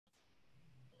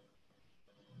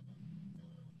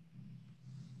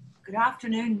Good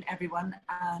afternoon, everyone,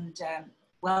 and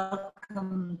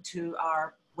welcome to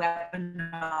our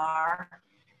webinar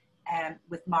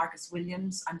with Marcus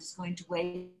Williams. I'm just going to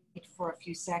wait for a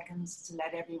few seconds to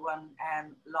let everyone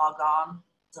log on.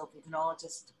 So if you can all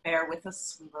just bear with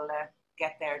us, we will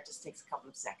get there. It just takes a couple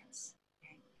of seconds.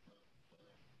 Okay.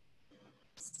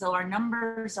 So our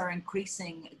numbers are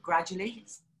increasing gradually.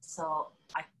 So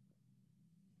I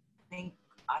think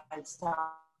I'll start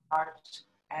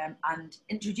and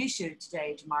introduce you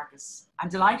today to Marcus. I'm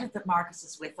delighted that Marcus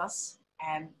is with us.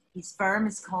 His firm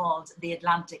is called The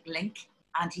Atlantic Link,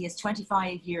 and he has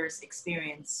 25 years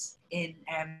experience in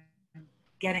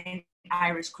getting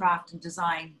Irish craft and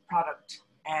design product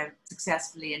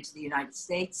successfully into the United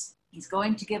States. He's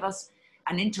going to give us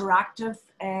an interactive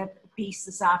piece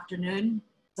this afternoon,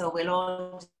 so we'll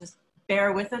all just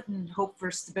bear with it and hope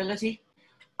for stability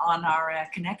on our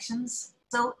connections.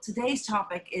 So today's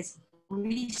topic is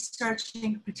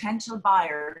researching potential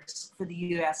buyers for the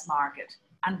US market.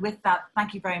 And with that,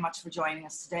 thank you very much for joining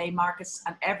us today, Marcus.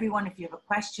 And everyone, if you have a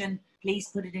question, please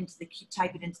put it into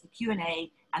type it into the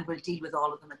Q&A, and we'll deal with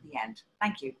all of them at the end.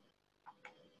 Thank you.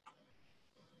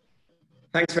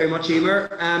 Thanks very much, Emer.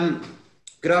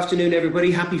 Good afternoon,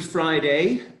 everybody. Happy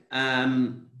Friday.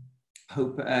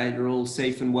 Hope you're all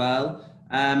safe and well.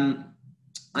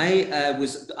 I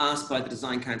was asked by the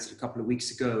Design Council a couple of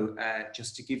weeks ago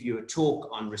just to give you a talk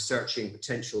on researching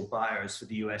potential buyers for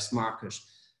the US market.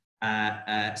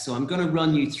 So I'm going to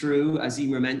run you through, as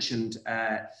Emer mentioned,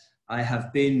 I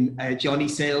have been a Johnny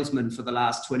salesman for the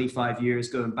last 25 years,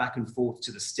 going back and forth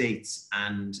to the States,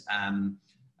 and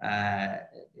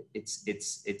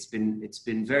it's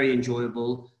been very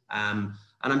enjoyable. And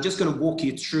I'm just going to walk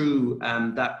you through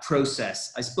that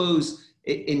process. I suppose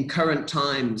in current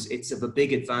times, it's of a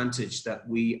big advantage that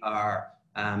we are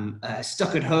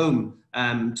stuck at home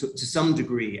to some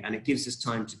degree, and it gives us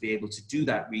time to be able to do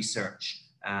that research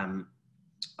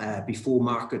before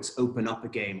markets open up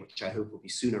again, which I hope will be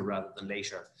sooner rather than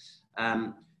later.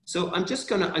 So I'm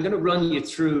going to run you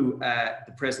through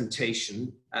the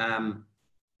presentation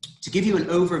to give you an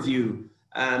overview.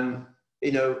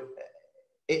 You know,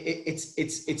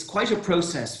 it's quite a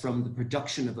process from the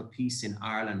production of a piece in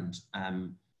Ireland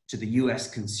to the US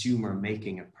consumer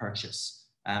making a purchase.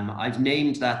 I've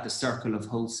named that the circle of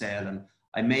wholesale, and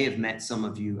I may have met some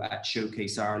of you at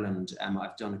Showcase Ireland.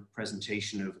 I've done a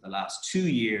presentation over the last 2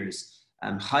 years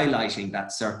highlighting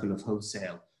that circle of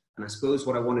wholesale. And I suppose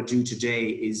what I want to do today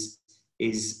is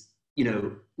you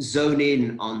know, zone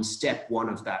in on step one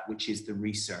of that, which is the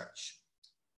research.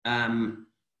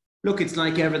 Look, it's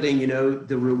like everything, you know,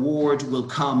 the reward will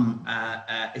come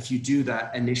if you do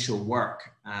that initial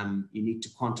work. You need to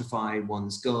quantify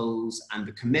one's goals and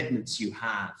the commitments you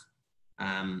have.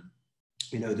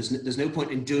 You know, there's no point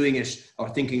in doing it or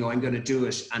thinking, oh, I'm going to do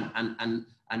it and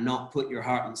not put your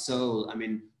heart and soul. I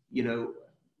mean, you know,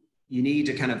 you need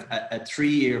a kind of a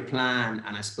 3-year plan.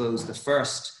 And I suppose the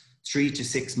first 3 to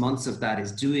 6 months of that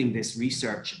is doing this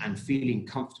research and feeling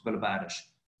comfortable about it.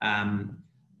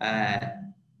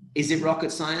 Is it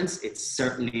rocket science? It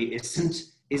certainly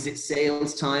isn't. Is it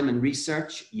sales time and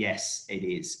research? Yes, it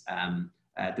is.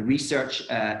 The research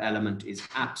element is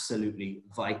absolutely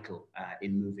vital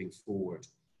in moving forward.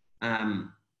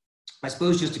 I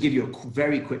suppose just to give you a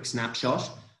very quick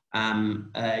snapshot,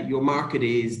 your market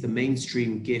is the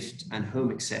mainstream gift and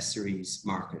home accessories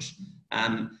market.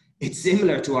 It's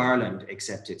similar to Ireland,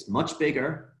 except it's much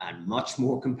bigger and much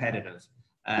more competitive.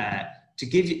 To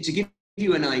give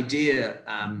you an idea,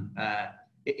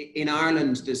 in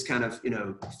Ireland, there's kind of, you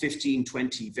know, 15,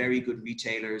 20 very good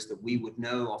retailers that we would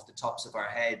know off the tops of our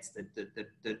heads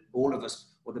that all of us,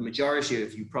 or the majority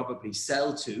of you, probably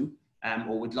sell to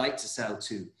or would like to sell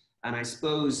to. And I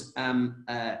suppose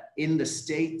in the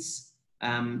States,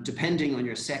 depending on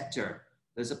your sector,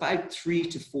 there's about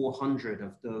 300 to 400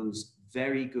 of those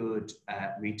very good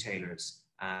retailers.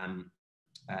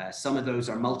 Some of those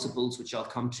are multiples, which I'll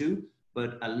come to,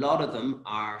 but a lot of them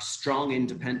are strong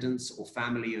independents or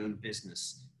family-owned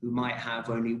business who might have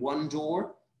only 1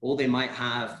 door, or they might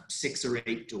have 6 or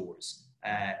 8 doors.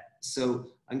 So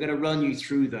I'm going to run you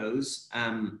through those.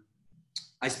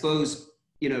 I suppose,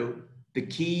 you know, the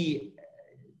key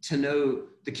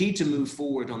to move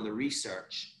forward on the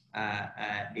research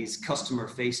is customer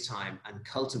face time and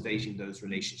cultivating those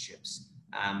relationships.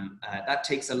 That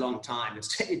takes a long time.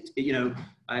 You know,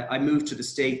 I moved to the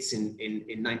States in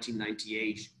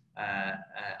 1998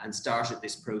 and started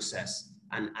this process,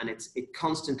 and it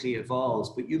constantly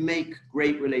evolves. But you make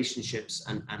great relationships,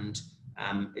 and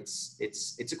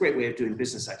it's a great way of doing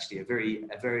business. Actually, a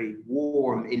very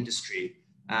warm industry.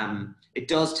 It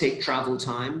does take travel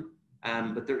time.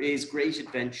 but there is great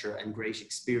adventure and great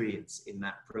experience in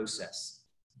that process.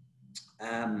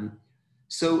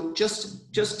 So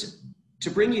just to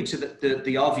bring you to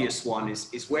the obvious one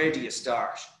is where do you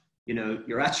start? You know,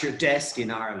 you're at your desk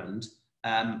in Ireland.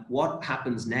 What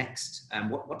happens next?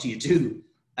 What do you do?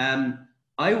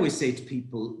 I always say to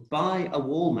people, buy a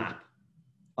wall map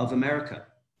of America.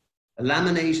 A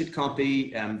laminated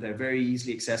copy, they're very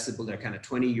easily accessible. They're kind of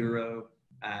 €20.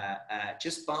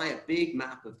 Just buy a big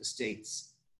map of the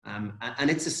States. And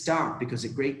it's a start because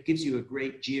it gives you a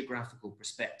great geographical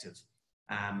perspective.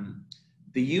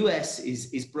 The US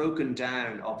is broken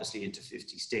down obviously into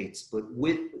 50 states, but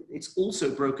it's also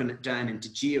broken down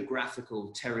into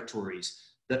geographical territories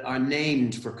that are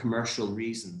named for commercial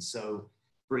reasons. So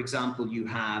for example, you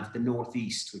have the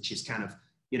Northeast, which is kind of,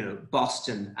 you know,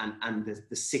 Boston and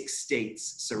the 6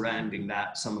 states surrounding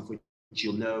that, some of which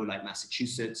you'll know, like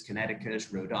Massachusetts, Connecticut,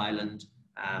 Rhode Island.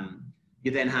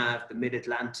 You then have the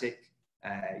Mid-Atlantic.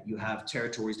 You have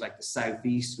territories like the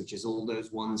Southeast, which is all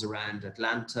those ones around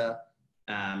Atlanta.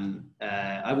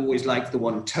 I've always liked the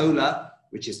one TOLA,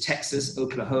 which is Texas,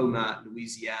 Oklahoma,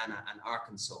 Louisiana, and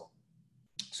Arkansas.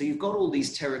 So you've got all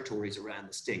these territories around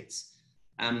the states.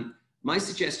 My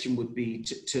suggestion would be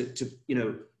to you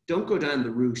know, don't go down the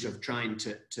route of trying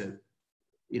to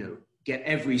you know, get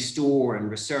every store and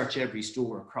research every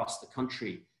store across the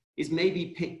country. Is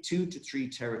maybe pick 2 to 3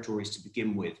 territories to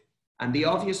begin with. And the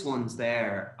obvious ones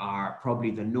there are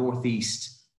probably the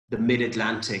Northeast, the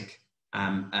Mid-Atlantic,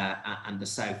 and the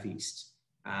Southeast.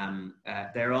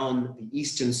 They're on the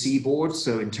eastern seaboard,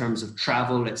 so in terms of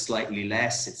travel, it's slightly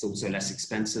less. It's also less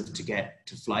expensive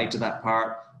to fly to that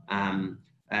part.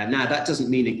 Now, that doesn't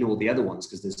mean ignore the other ones,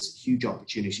 because there's huge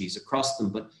opportunities across them.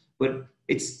 But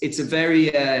it's a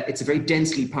very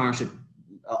densely parted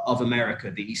of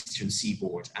America, the eastern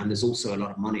seaboard, and there's also a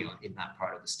lot of money in that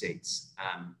part of the States.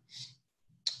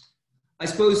 I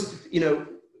suppose, you know,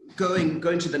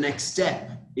 going to the next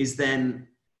step is then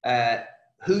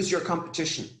who's your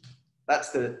competition?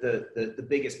 That's the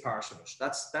biggest part of it.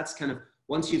 That's kind of,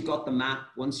 once you've got the map,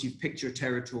 once you've picked your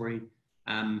territory,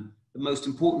 the most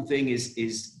important thing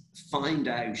is find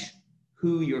out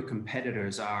who your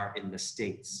competitors are in the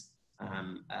States.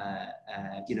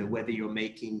 You know, whether you're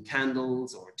making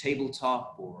candles or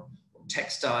tabletop or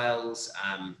textiles,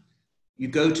 you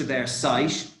go to their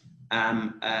site.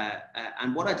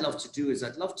 And what I'd love to do is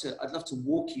I'd love to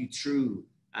walk you through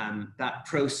that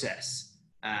process,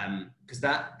 because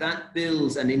that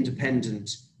builds an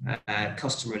independent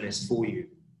customer list for you.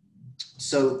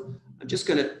 So I'm just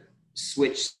going to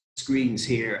switch screens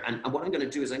here, and what I'm going to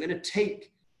do is I'm going to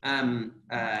take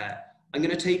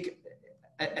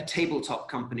a tabletop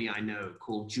company I know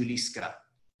called Juliska.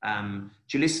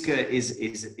 Juliska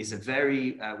is a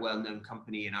very well-known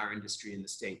company in our industry in the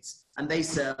States, and they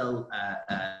sell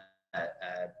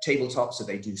tabletops. So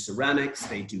they do ceramics,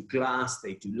 they do glass,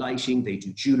 they do lighting, they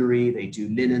do jewelry, they do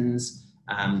linens.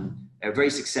 A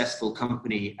very successful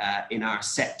company in our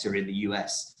sector in the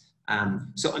US.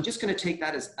 So I'm just going to take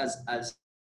that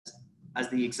as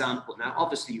the example. Now,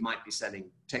 obviously, you might be selling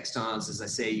textiles, as I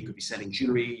say. You could be selling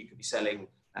jewelry, you could be selling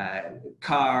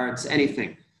cards,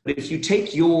 anything. But if you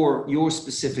take your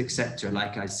specific sector,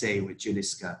 like I say with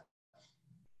Juliska,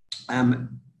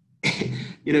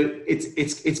 you know,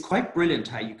 it's quite brilliant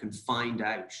how you can find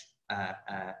out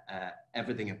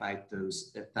everything about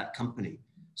that company.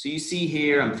 So you see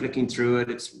here, I'm flicking through it.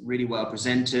 It's really well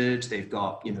presented. They've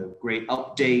got, you know, great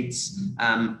updates.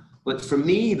 But for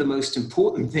me, the most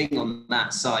important thing on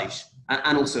that site,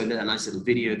 and also a nice little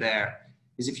video there,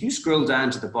 is if you scroll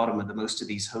down to the bottom of most of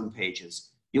these homepages,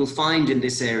 you'll find in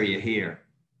this area here,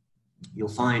 you'll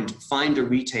find a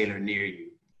retailer near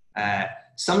you.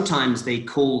 Sometimes they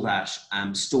call that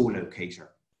store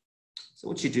locator. So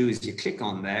what you do is you click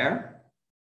on there.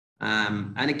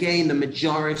 And again, the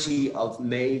majority of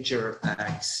major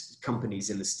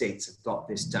companies in the States have got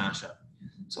this data.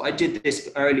 So I did this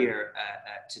earlier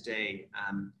today.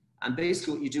 And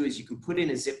basically what you do is you can put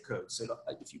in a zip code. So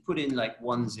if you put in like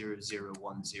 10010,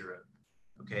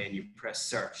 okay, and you press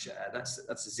search, that's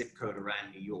a zip code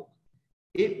around New York.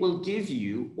 It will give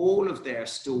you all of their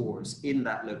stores in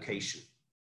that location,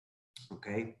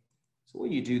 okay? So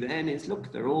what you do then is,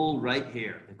 look, they're all right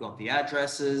here. They've got the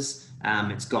addresses.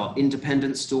 It's got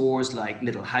independent stores like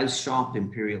Little House Shop,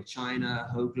 Imperial China,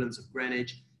 Hoagland's of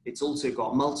Greenwich. It's also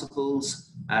got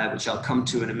multiples, which I'll come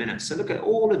to in a minute. So look at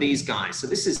all of these guys. So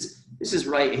this is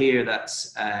right here.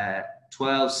 That's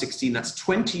 12, 16, that's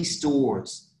 20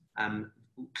 stores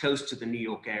close to the New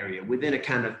York area, within a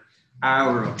kind of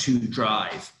hour or two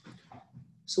drive.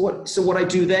 So what I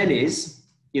do then is,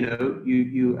 you know,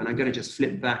 and I'm going to just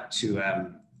flip back to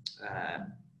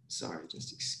sorry,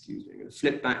 just excuse me, I'm going to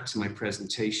flip back to my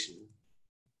presentation,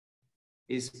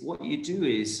 is what you do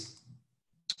is,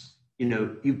 you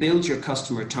know, you build your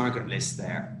customer target list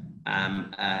there,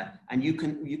 and you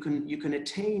can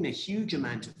attain a huge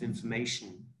amount of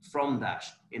information from that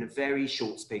in a very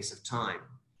short space of time.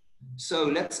 So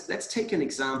let's take an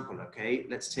example, okay?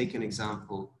 Let's take an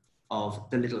example of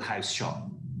the Little House Shop,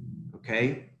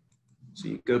 okay? So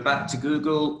you go back to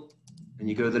Google and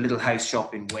you go to the Little House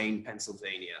Shop in Wayne,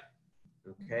 Pennsylvania,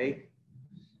 okay?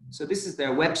 So this is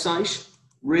their website,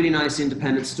 really nice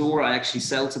independent store. I actually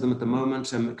sell to them at the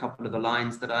moment, a couple of the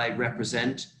lines that I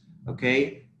represent,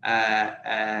 okay?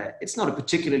 It's not a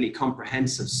particularly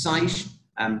comprehensive site.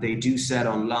 They do sell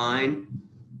online,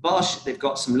 but they've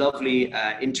got some lovely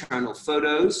internal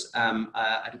photos.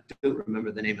 I don't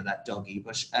remember the name of that doggy,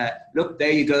 but look,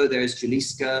 there you go. There's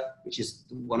Juliska, which is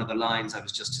one of the lines I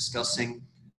was just discussing.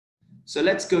 So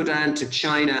let's go down to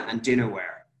China and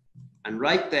dinnerware. And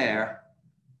right there,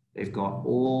 they've got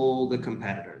all the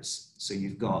competitors. So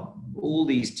you've got all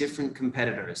these different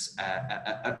competitors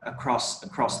across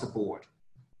the board.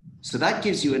 So that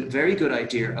gives you a very good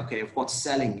idea, okay, of what's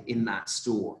selling in that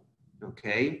store,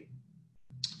 okay?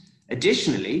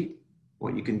 Additionally,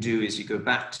 what you can do is you go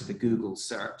back to the Google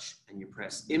search and you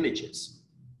press images.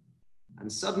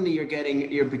 And suddenly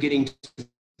you're beginning to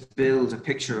build a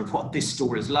picture of what this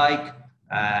store is like.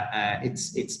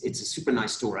 It's a super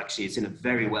nice store, actually. It's in a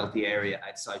very wealthy area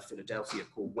outside Philadelphia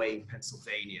called Wayne,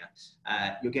 Pennsylvania.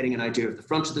 You're getting an idea of the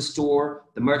front of the store.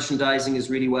 The merchandising is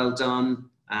really well done.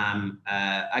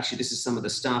 Actually, this is some of the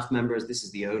staff members. This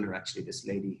is the owner, actually, this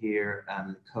lady here,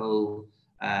 Nicole.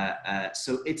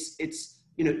 So it's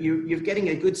you know, you're getting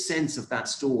a good sense of that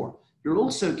store. You're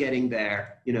also getting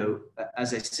there, you know,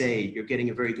 as I say, you're getting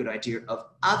a very good idea of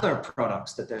other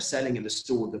products that they're selling in the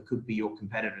store that could be your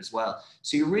competitor as well.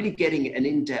 So you're really getting an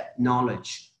in-depth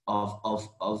knowledge of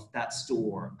that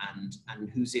store and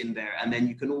who's in there. And then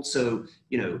you can also,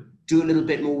 you know, do a little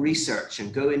bit more research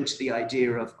and go into the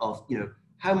idea of you know,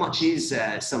 how much is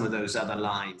some of those other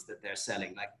lines that they're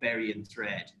selling, like berry and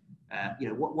thread. You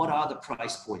know, what are the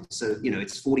price points? So, you know,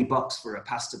 it's $40 for a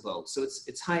pasta bowl. So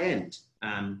it's high end.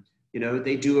 You know,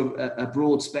 they do a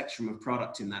broad spectrum of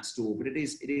product in that store, but it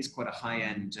is quite a high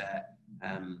end.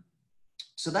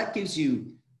 So that gives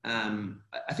you,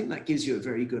 I think that gives you a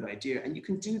very good idea, and you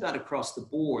can do that across the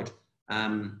board.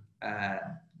 I'm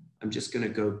just going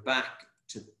to go back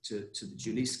to the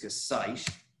Juliska site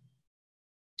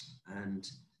and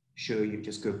show you.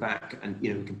 Just go back, and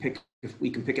you know, we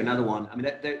can pick another one. I mean,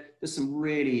 there's some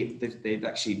really, they've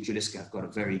actually, Juliska have got a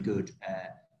very good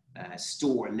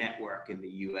store network in the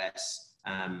US.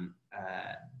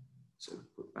 So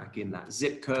put back in that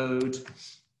zip code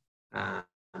and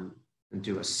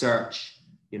do a search.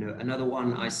 You know, another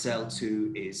one I sell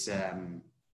to is,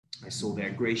 I saw their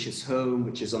Gracious Home,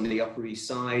 which is on the Upper East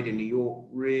Side in New York.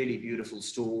 Really beautiful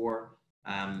store,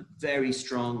 very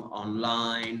strong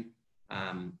online.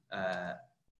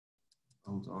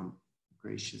 Hold on,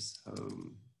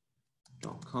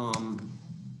 graciousHome.com.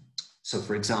 So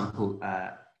for example,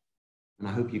 and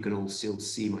I hope you can all still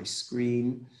see my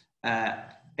screen.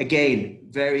 Again,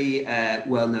 very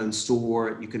well-known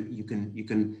store. You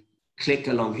can click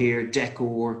along here,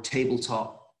 decor,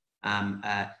 tabletop.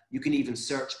 You can even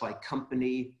search by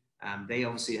company. They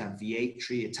obviously have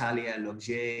Vietri, Italia,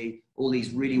 L'Objet, all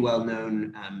these really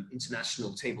well-known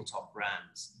international tabletop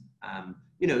brands.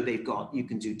 You know, you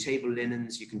can do table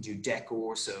linens, you can do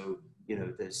decor. So, you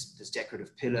know, there's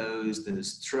decorative pillows,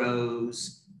 there's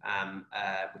throws,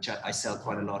 which I sell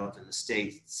quite a lot of in the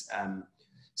States.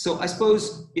 So I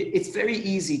suppose it's very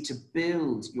easy to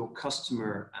build your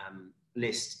customer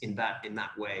list in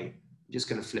that way. I'm just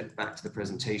going to flip back to the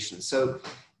presentation. So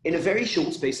in a very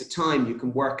short space of time, you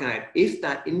can work out if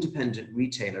that independent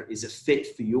retailer is a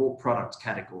fit for your product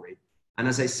category. And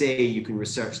as I say, you can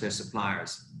research their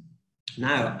suppliers.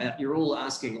 Now, you're all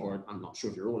asking, or I'm not sure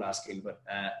if you're all asking, but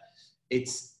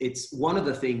it's one of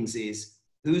the things is,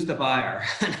 who's the buyer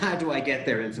and how do I get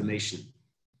their information?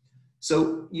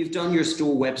 So you've done your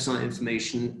store website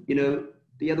information. You know,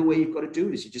 the other way you've got to do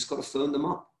it is you just got to phone them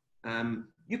up.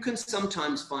 You can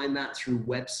sometimes find that through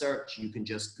web search. You can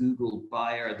just Google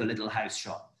buyer, the Little House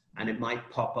Shop, and it might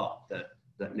pop up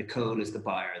that Nicole is the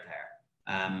buyer there.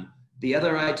 The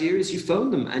other idea is you phone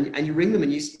them and you ring them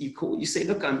and you call, you say,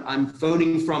 look, I'm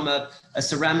phoning from a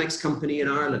ceramics company in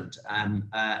Ireland. And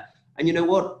you know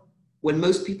what? When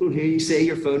most people hear you say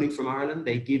you're phoning from Ireland,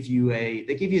 they give you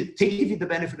the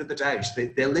benefit of the doubt.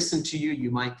 They'll listen to you.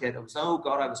 You might get, oh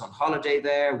God, I was on holiday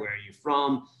there. Where are you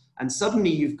from? And suddenly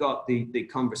you've got the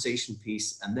conversation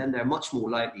piece, and then they're much more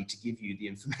likely to give you the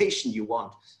information you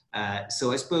want.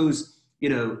 So I suppose, you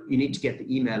know, you need to get the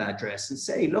email address and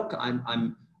say, look,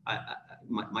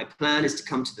 my plan is to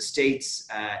come to the States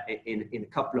in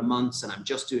a couple of months, and I'm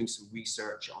just doing some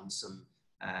research on some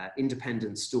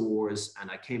independent stores,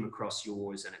 and I came across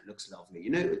yours and it looks lovely.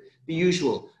 You know, the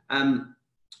usual.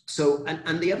 So,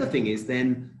 and the other thing is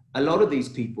then a lot of these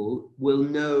people will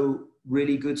know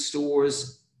really good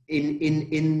stores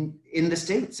in the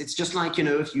States. It's just like, you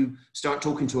know, if you start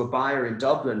talking to a buyer in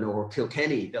Dublin or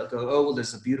Kilkenny, they'll go, oh, well,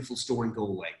 there's a beautiful store in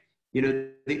Galway. You know,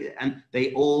 and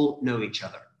they all know each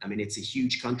other. I mean, it's a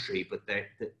huge country, but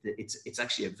it's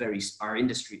actually our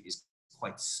industry is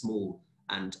quite small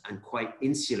and quite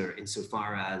insular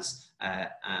insofar as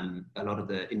a lot of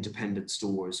the independent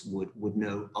stores would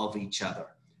know of each other.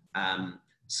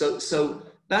 So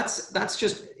that's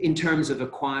just in terms of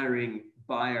acquiring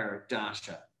buyer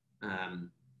data.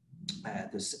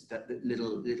 There's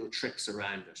little tricks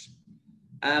around it.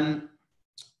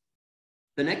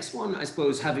 The next one, I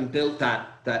suppose, having built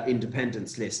that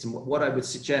independence list, and what I would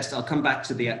suggest, I'll come back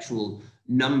to the actual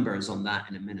numbers on that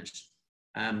in a minute.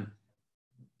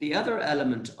 The other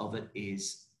element of it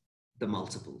is the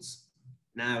multiples.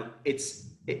 Now, it's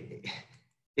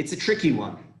a tricky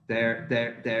one.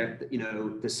 You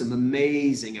know, there's some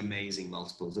amazing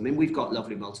multiples. I mean, we've got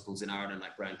lovely multiples in Ireland,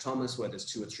 like Brown Thomas, where there's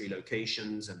 2 or 3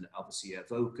 locations, and obviously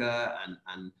Avoca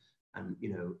and you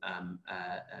know,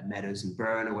 Meadows and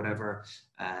Byrne or whatever.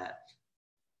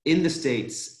 In the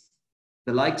States,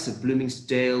 the likes of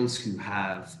Bloomingdale's, who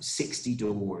have 60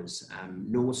 doors,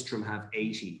 Nordstrom have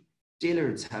 80,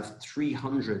 Dillard's have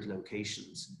 300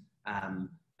 locations.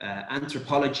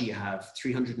 Anthropologie have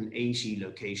 380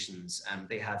 locations, and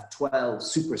they have 12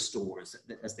 superstores,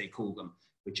 as they call them,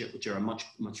 which are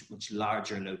much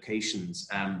larger locations.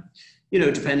 You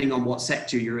know, depending on what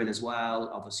sector you're in as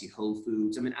well. Obviously, Whole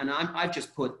Foods. I mean, and I've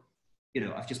just put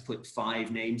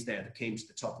 5 names there that came to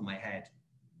the top of my head.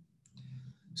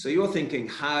 So you're thinking,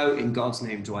 how in God's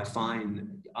name do I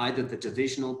find either the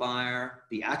divisional buyer,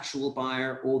 the actual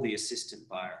buyer, or the assistant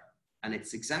buyer? And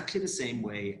it's exactly the same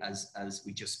way as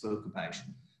we just spoke about.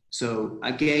 So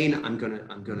again, I'm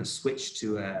gonna switch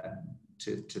to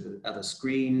the other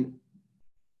screen,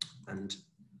 and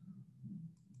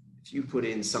if you put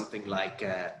in something like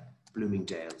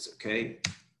Bloomingdale's, okay.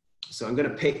 So I'm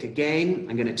gonna pick again.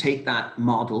 I'm gonna take that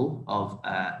model of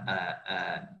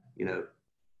you know,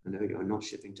 and there we go. I'm not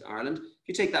shipping to Ireland. If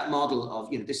you take that model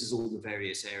of, you know, this is all the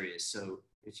various areas. So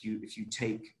if you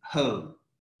take home,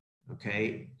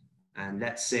 okay. And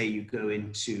let's say you go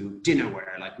into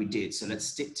dinnerware like we did. So let's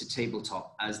stick to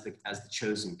tabletop as the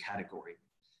chosen category.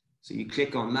 So you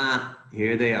click on that.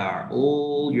 Here they are,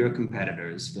 all your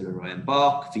competitors: Villeroy &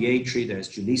 Boch, Vietri, there's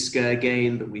Juliska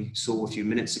again that we saw a few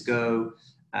minutes ago.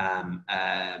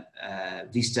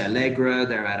 Vista Alegre,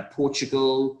 they're out of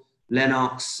Portugal.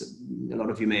 Lennox, a lot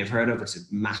of you may have heard of, it's a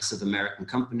massive American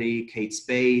company. Kate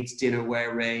Spade's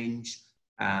dinnerware range.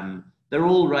 They're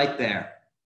all right there.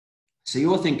 So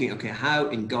you're thinking, okay, how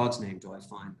in God's name do I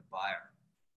find the buyer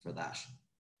for that?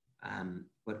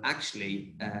 But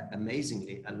actually,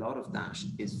 amazingly, a lot of that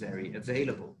is very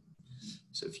available.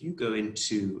 So if you go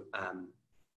into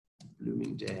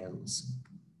Bloomingdale's,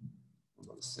 hold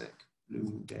on a sec,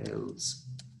 Bloomingdale's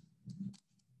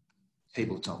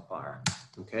tabletop buyer,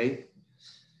 okay?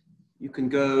 You can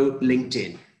go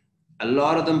LinkedIn. A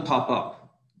lot of them pop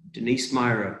up. Denise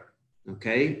Myra,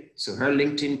 okay? So her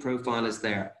LinkedIn profile is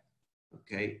there.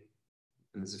 Okay,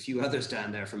 and there's a few others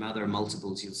down there from other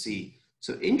multiples you'll see.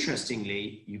 So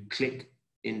interestingly, you click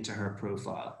into her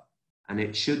profile and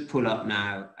it should pull up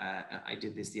now. I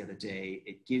did this the other day.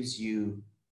 It gives you,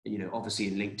 you know, obviously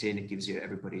in LinkedIn, it gives you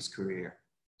everybody's career.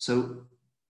 So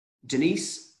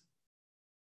Denise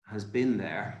has been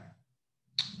there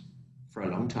for a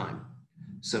long time.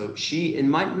 So it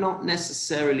might not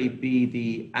necessarily be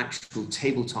the actual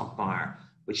tabletop buyer,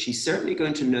 but she's certainly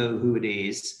going to know who it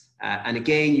is. And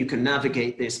again, you can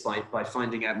navigate this by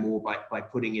finding out more by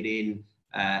putting it in.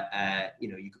 You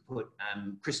know, you could put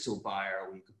crystal buyer,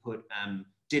 or you could put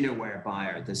dinnerware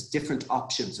buyer. There's different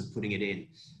options of putting it in.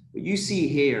 But you see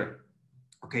here,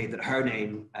 okay, that her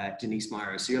name, Denise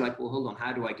Meyer. So you're like, well, hold on,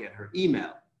 how do I get her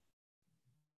email?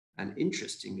 And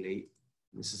interestingly,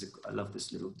 I love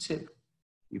this little tip.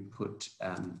 You put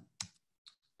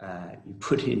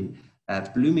in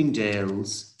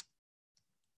Bloomingdale's.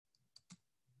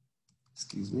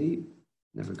 Excuse me,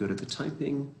 never good at the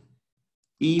typing,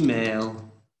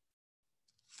 email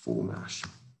format,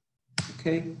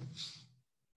 okay?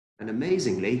 And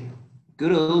amazingly,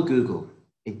 good old Google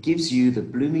it gives you the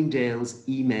Bloomingdale's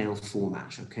email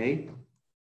format, okay?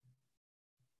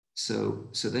 So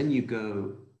then you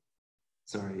go,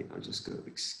 sorry, I'll just go,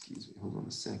 excuse me, hold on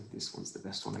a sec. This one's the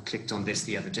best one. I clicked on this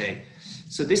the other day.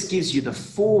 So this gives you the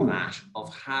format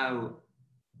of how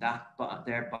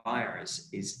their buyers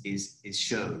is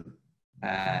shown.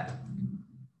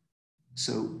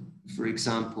 So for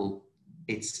example,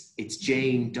 it's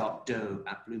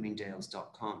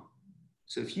jane.doe@bloomingdales.com.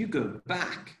 So if you go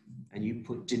back and you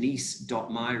put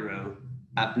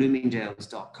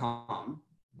denise.myro@bloomingdales.com,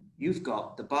 you've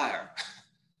got the buyer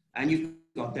and you've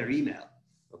got their email,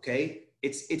 okay?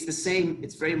 It's the same,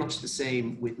 it's very much the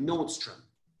same with Nordstrom.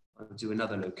 I'll do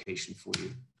another location for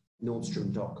you,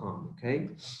 nordstrom.com, okay?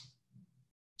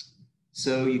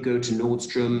 So you go to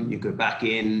Nordstrom, you go back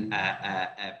in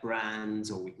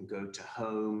brands, or we can go to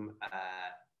home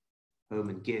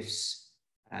and gifts,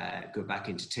 go back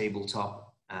into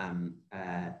tabletop. And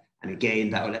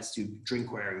again, let's do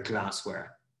drinkware and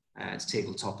glassware. It's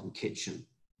tabletop and kitchen.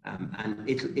 And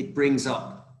it brings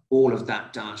up all of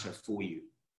that data for you.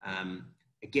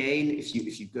 Again, if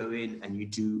you go in and you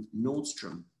do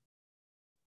Nordstrom,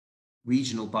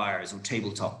 regional buyers or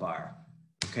tabletop buyer,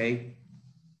 okay?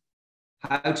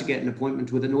 How to get an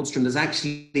appointment with a Nordstrom. There's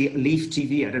actually Leaf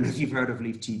TV. I don't know if you've heard of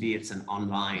Leaf TV. It's an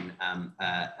online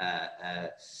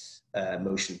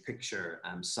motion picture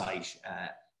site.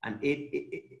 And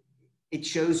it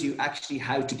shows you actually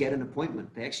how to get an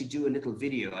appointment. They actually do a little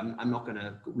video. I'm not going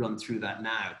to run through that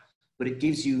now, but it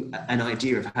gives you an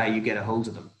idea of how you get a hold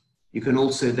of them. You can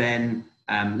also then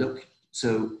look.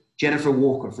 So Jennifer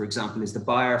Walker, for example, is the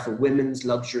buyer for women's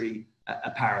luxury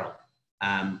apparel.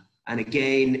 And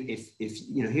again, if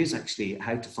you know, here's actually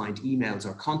how to find emails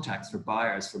or contacts for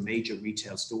buyers for major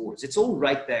retail stores. It's all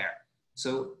right there.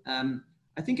 So I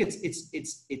think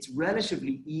it's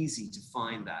relatively easy to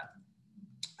find that.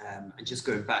 And just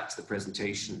going back to the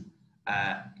presentation,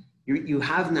 you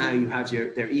have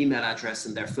their email address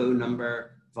and their phone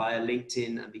number via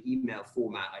LinkedIn and the email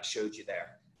format I showed you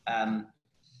there.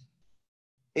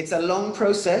 It's a long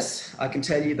process, I can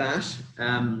tell you that.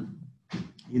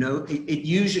 You know, it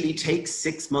usually takes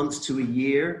 6 months to a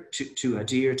year to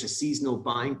adhere to seasonal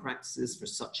buying practices for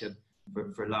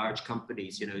large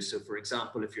companies. You know, so for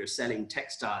example, if you're selling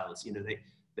textiles, you know,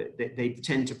 they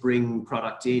tend to bring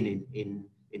product in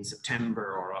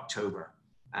September or October,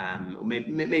 or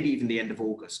maybe even the end of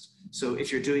August. So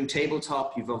if you're doing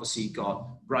tabletop, you've obviously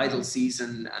got bridal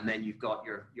season, and then you've got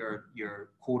your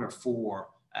Q4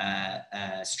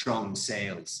 strong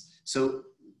sales. So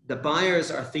the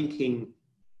buyers are thinking,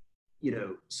 you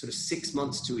know, sort of 6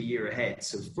 months to a year ahead.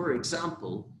 So for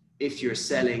example, if you're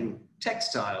selling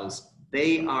textiles,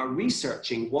 they are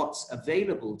researching what's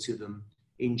available to them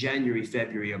in January,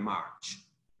 February, or March.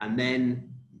 And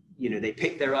then, you know, they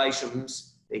pick their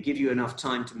items, they give you enough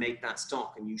time to make that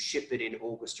stock, and you ship it in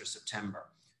August or September.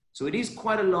 So it is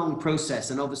quite a long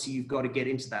process. And obviously you've got to get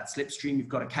into that slipstream. You've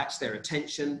got to catch their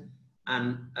attention.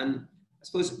 And I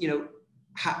suppose, you know,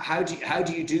 how do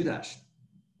you do that?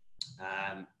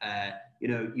 You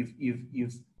know,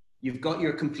 you've got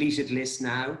your completed list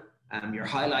now. You're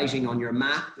highlighting on your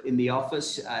map in the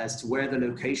office as to where the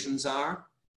locations are.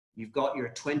 You've got your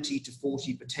 20 to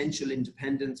 40 potential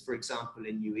independents, for example,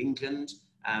 in New England.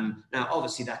 Now,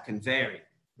 obviously, that can vary.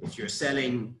 If you're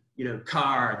selling, you know,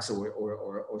 cards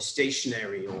or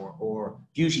stationery or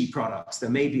beauty products,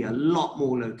 there may be a lot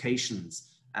more locations.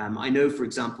 I know, for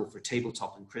example, for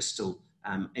tabletop and crystal,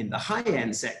 in the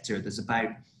high-end sector, there's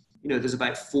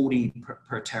about 40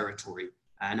 per territory.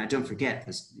 And I don't forget,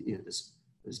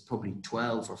 there's probably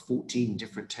 12 or 14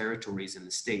 different territories in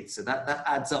the States. So that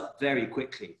adds up very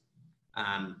quickly.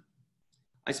 I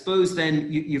suppose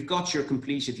then you've got your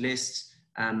completed list.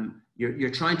 You're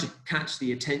trying to catch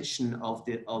the attention of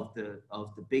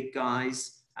the big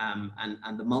guys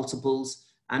and the multiples.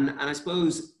 And I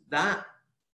suppose that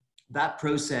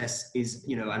process is,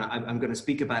 you know, and I'm going to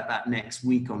speak about that next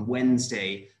week on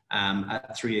Wednesday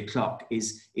at 3 o'clock,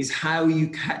 is how you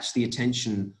catch the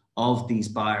attention of these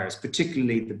buyers,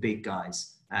 particularly the big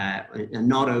guys, and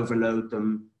not overload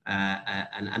them,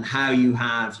 and how you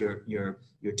have your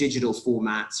digital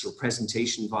formats, your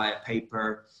presentation via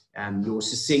paper, your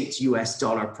succinct US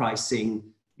dollar pricing,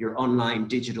 your online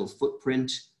digital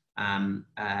footprint.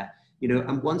 You know,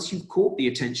 and once you've caught the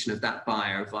attention of that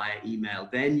buyer via email,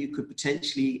 then you could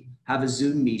potentially have a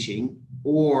Zoom meeting,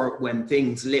 or when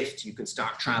things lift, you can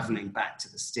start traveling back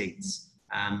to the States.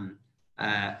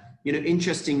 You know,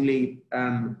 interestingly,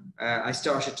 I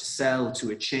started to sell to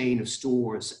a chain of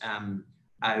stores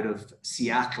out of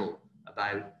Seattle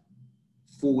about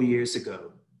 4 years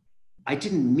ago. I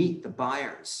didn't meet the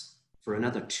buyers. for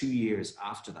another 2 years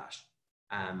after that.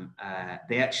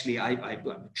 They actually, I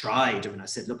tried, I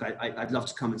said, look, I'd love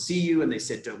to come and see you. And they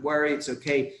said, don't worry, it's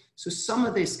okay. So some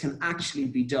of this can actually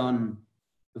be done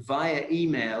via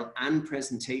email and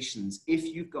presentations if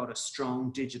you've got a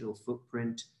strong digital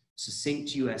footprint,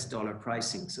 succinct US dollar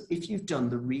pricing. So if you've done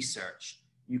the research,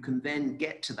 you can then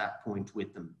get to that point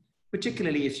with them,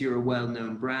 particularly if you're a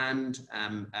well-known brand,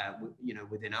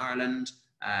 within Ireland.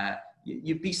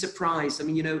 You'd be surprised. I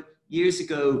mean, years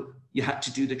ago, you had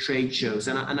to do the trade shows.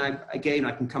 And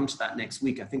I can come to that next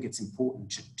week. I think it's important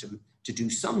to do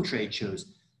some trade shows.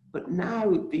 But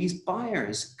now these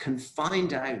buyers can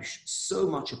find out so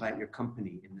much about your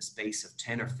company in the space of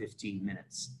 10 or 15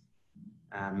 minutes.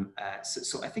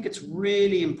 So I think it's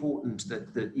really important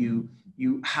that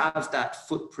you have that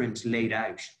footprint laid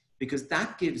out, because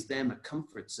that gives them a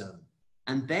comfort zone.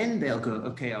 And then they'll go,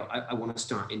 okay, I want to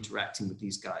start interacting with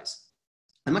these guys.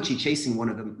 I'm actually chasing one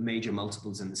of the major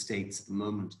multiples in the States at the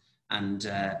moment. And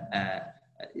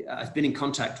I've been in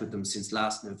contact with them since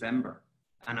last November.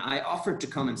 And I offered to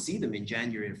come and see them in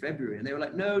January and February. And they were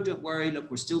like, no, don't worry.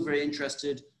 Look, we're still very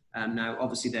interested. Now,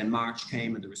 obviously, then March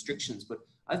came and the restrictions. But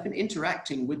I've been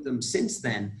interacting with them since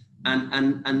then.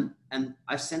 And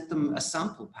I've sent them a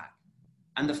sample pack.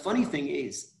 And the funny thing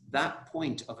is, that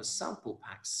point of a sample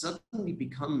pack suddenly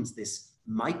becomes this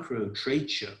micro trade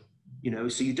show.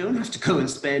 So you don't have to go and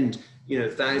spend,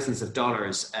 thousands of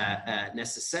dollars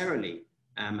necessarily.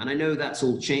 And I know that's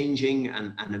all changing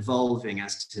and evolving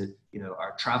as to,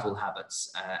 our travel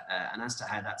habits and as to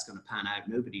how that's going to pan out,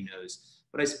 nobody knows.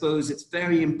 But I suppose it's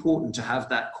very important to have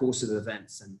that course of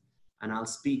events, and I'll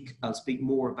speak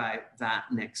more about that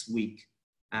next week.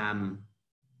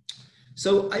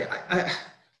 So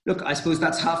look, I suppose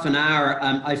that's half an hour.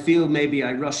 I feel maybe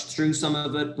I rushed through some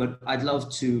of it, but I'd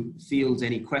love to field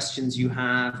any questions you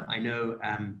have. I know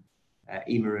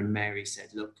Emer and Mary said,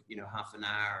 look, half an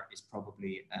hour is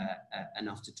probably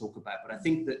enough to talk about. But I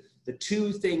think that the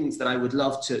two things that I would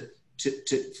love to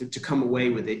come away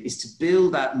with it is to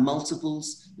build that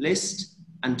multiples list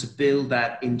and to build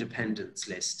that independence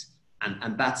list.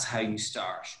 And that's how you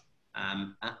start.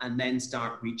 And then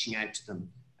start reaching out to them.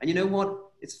 And you know what?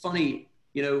 It's funny.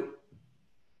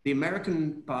 The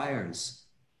American buyers,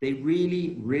 they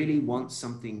really, really want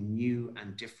something new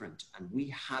and different. And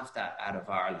we have that out of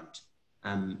Ireland.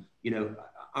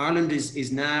 Ireland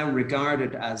is now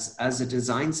regarded as a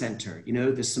design center.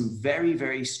 There's some very,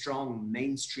 very strong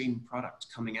mainstream product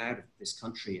coming out of this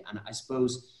country. And I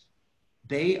suppose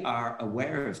they are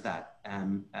aware of that.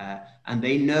 And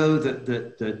they know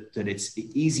that it's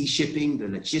easy shipping, the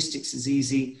logistics is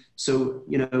easy. So,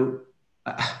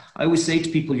 I always say to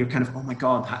people, you're kind of, oh my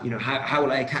God, how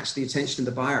will I catch the attention of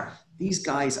the buyer? These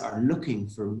guys are looking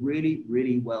for really,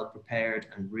 really well prepared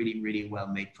and really, really well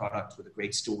made product with a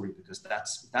great story, because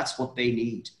that's what they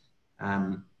need.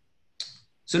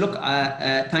 So look,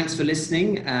 thanks for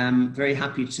listening. Very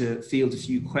happy to field a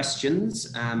few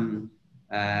questions and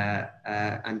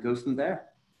go from there.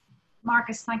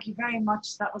 Marcus, thank you very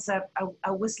much. That was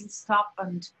a whistle stop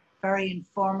and very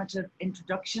informative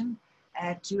introduction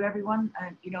to everyone.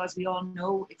 As we all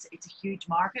know, it's a huge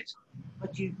market,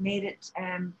 but you've made it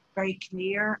very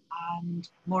clear and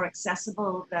more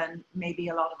accessible than maybe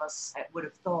a lot of us would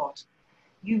have thought.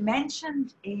 You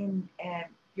mentioned in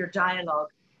your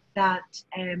dialogue that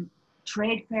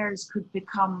trade fairs could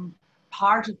become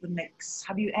part of the mix.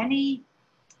 Have you any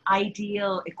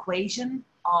ideal equation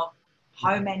of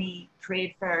how many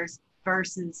trade fairs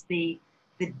versus the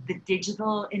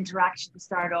digital interaction to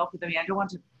start off with? I mean, I don't want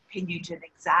to pin you to an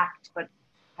exact, but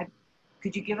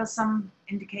could you give us some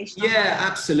indication? Yeah,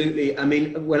 absolutely. I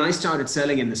mean, when I started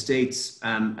selling in the States,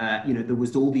 there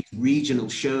was all these regional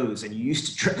shows, and you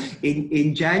used to,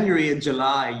 in January and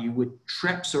July, you would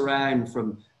trips around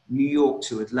from New York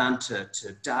to Atlanta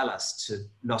to Dallas to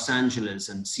Los Angeles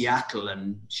and Seattle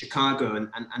and Chicago,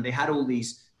 and they had all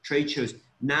these trade shows.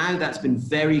 Now that's been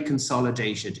very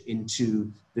consolidated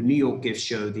into the New York Gift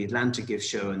Show, the Atlanta Gift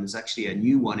Show, and there's actually a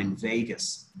new one in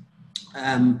Vegas.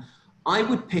 I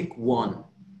would pick one,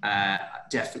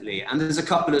 definitely. And there's a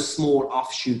couple of small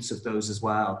offshoots of those as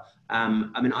well.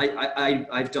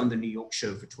 I've done the New York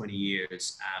show for 20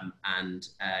 years, and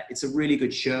it's a really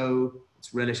good show.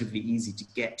 It's relatively easy to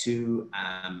get to.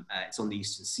 It's on the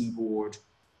Eastern Seaboard.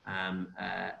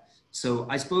 So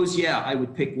I suppose, I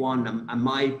would pick one. And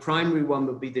my primary one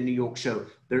would be the New York show.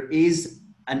 There is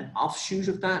an offshoot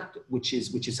of that, which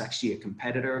is actually a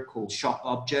competitor called Shop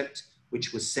Object,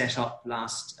 which was set up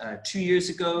last 2 years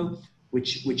ago.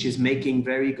 which is making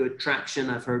very good traction.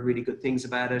 I've heard really good things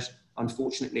about it.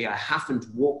 Unfortunately, I haven't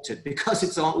walked it because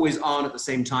it's always on at the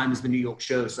same time as the New York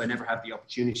show, so I never have the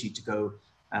opportunity to go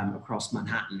across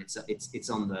Manhattan. It's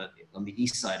on the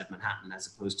east side of Manhattan as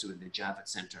opposed to in the Javits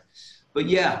Center. But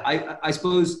yeah, I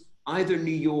suppose either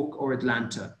New York or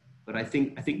Atlanta. But I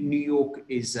think New York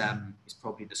is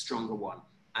probably the stronger one,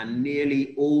 and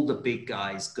nearly all the big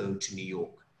guys go to New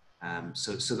York.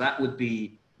 So that would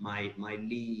be my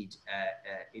lead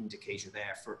indicator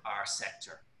there for our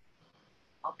sector.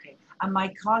 Okay, and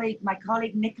my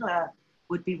colleague Nicola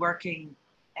would be working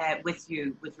with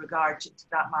you with regard to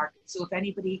that market. So if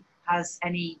anybody has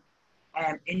any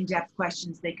in-depth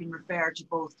questions, they can refer to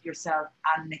both yourself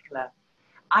and Nicola.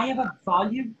 I have a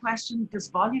volume question. Does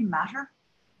volume matter?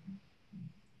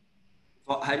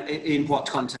 In what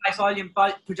context? By volume,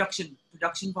 production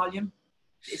volume.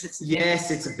 Is it? Yes,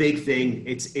 it's a big thing.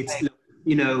 It's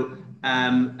you know,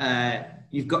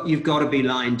 you've got to be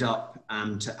lined up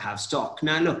to have stock.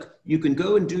 Now, look, you can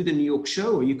go and do the New York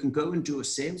show, or you can go and do a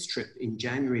sales trip in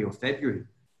January or February.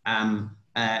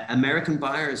 American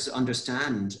buyers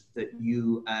understand that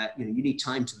you need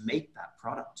time to make that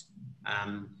product.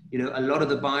 You know, a lot of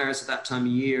the buyers at that time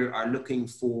of year are looking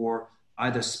for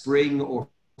either spring or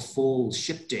fall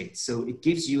ship dates. So it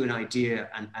gives you an idea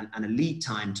and a lead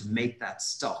time to make that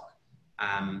stock.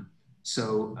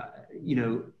 You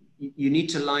know, you need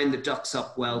to line the ducks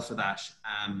up well for that.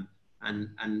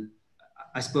 And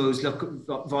I suppose, look,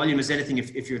 volume is anything.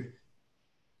 If you're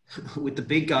with the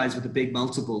big guys with the big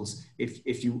multiples,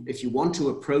 if you want to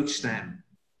approach them,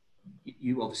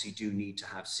 you obviously do need to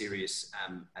have serious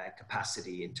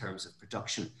capacity in terms of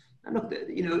production. And look,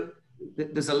 you know,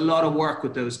 there's a lot of work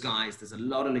with those guys. There's a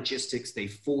lot of logistics. They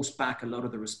force back a lot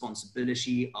of the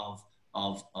responsibility of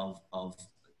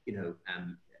you know,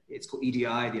 it's called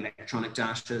EDI, the electronic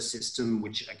data system,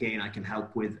 which again, I can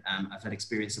help with. I've had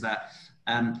experience of that.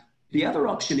 The other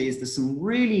option is there's some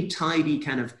really tidy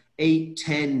kind of 8,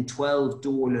 10, 12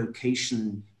 door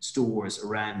location stores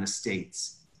around the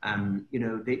States. You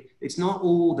know, it's not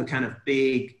all the kind of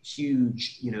big,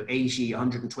 huge, you know, 80,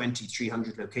 120,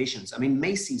 300 locations. I mean,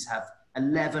 Macy's have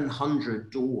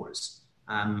 1,100 doors.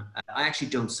 I actually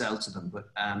don't sell to them, but,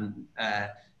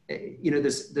 you know,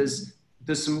 there's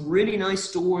some really nice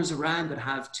stores around that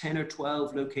have 10 or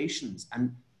 12 locations,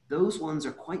 and those ones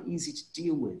are quite easy to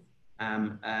deal with.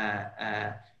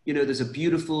 You know, there's a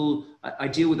beautiful, I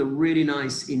deal with a really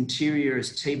nice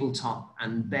interiors, tabletop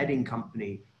and bedding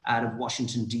company out of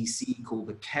Washington, DC called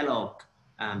the Kellogg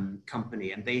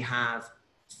Company. And they have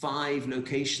 5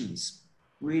 locations,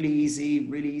 really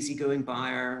easy going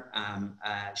buyer.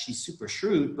 She's super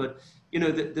shrewd, but you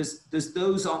know, there's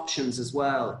those options as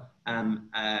well.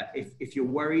 If you're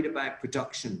worried about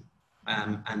production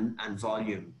and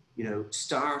volume, you know,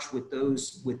 start with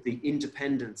those, with the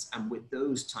independents and with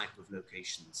those type of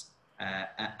locations.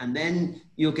 And then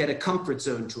you'll get a comfort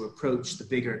zone to approach the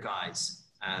bigger guys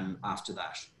after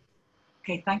that.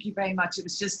 Okay, thank you very much. It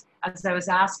was just, as I was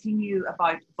asking you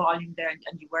about volume there,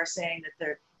 and you were saying that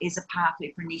there is a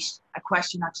pathway for niche, a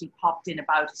question actually popped in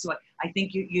about it. So I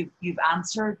think you've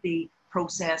answered the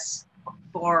process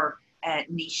for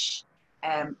niche,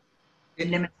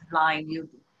 limited line,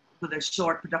 with their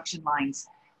short production lines.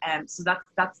 So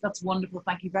that's wonderful.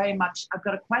 Thank you very much. I've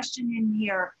got a question in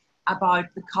here about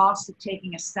the cost of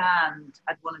taking a stand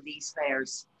at one of these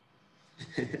fairs.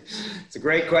 It's a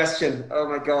great question. Oh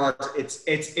my God,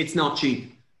 it's not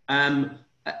cheap.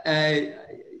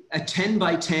 A 10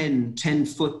 by 10, 10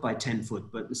 foot by 10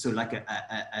 foot, but so like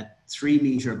a 3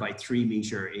 meter by 3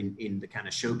 meter in the kind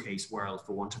of showcase world,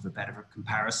 for want of a better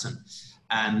comparison.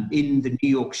 In the New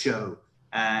York show,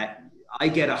 I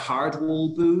get a hard wall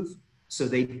booth, so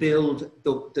they build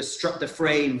the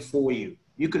frame for you.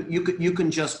 You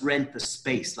can just rent the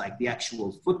space, like the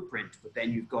actual footprint, but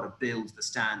then you've got to build the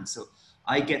stand. So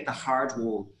I get the hard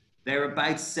wall. They're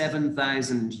about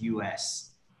 7,000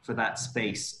 US for that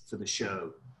space for the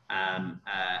show, and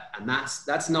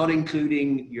that's not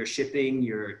including your shipping,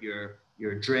 your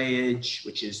drayage,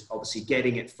 which is obviously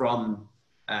getting it from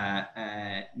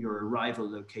your arrival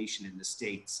location in the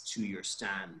States to your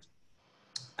stand.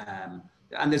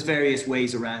 And there's various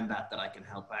ways around that I can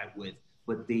help out with,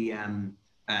 but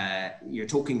you're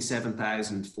talking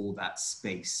 7,000 for that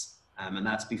space, and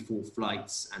that's before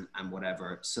flights and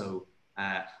whatever. So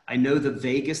I know the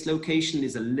Vegas location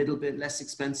is a little bit less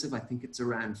expensive. I think it's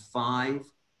around 5.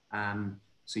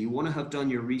 So you want to have done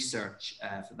your research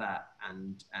for that,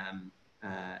 and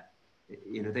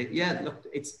you know, look,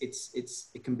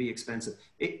 it can be expensive.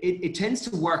 It tends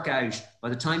to work out by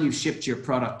the time you've shipped your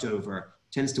product over.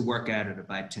 Tends to work out at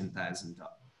about $10,000.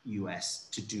 US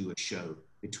to do a show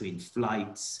between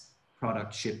flights,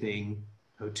 product shipping,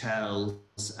 hotels.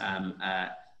 I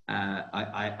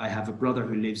have a brother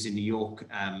who lives in New York,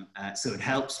 so it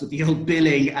helps with the old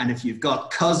billing. And if you've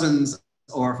got cousins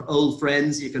or old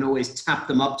friends, you can always tap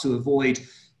them up to avoid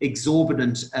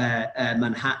exorbitant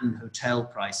Manhattan hotel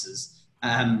prices.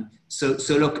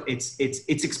 So look, it's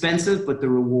expensive, but the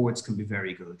rewards can be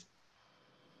very good.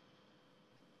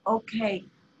 Okay,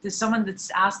 there's someone that's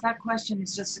asked that question,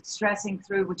 is just stressing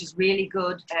through, which is really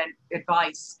good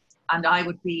advice, and I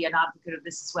would be an advocate of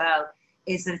this as well,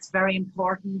 is that it's very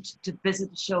important to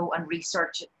visit the show and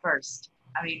research it first.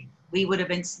 I mean, we would have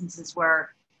instances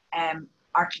where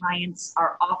our clients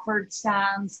are offered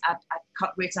stands at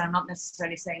cut rates, and I'm not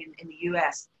necessarily saying in the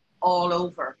US, all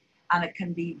over, and it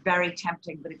can be very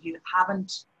tempting, but if you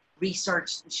haven't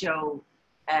researched the show,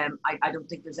 I don't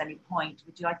think there's any point.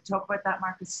 Would you like to talk about that,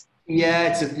 Marcus?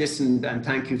 Yeah, listen, and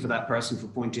thank you for that person for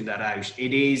pointing that out.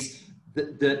 It is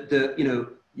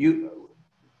you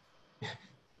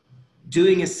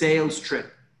doing a sales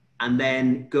trip and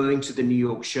then going to the New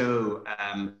York show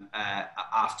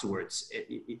afterwards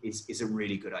is a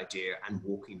really good idea, and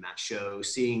walking that show,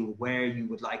 seeing where you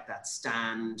would like that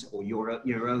stand or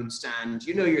your own stand.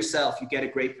 You know yourself, you get a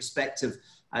great perspective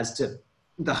as to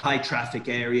the high traffic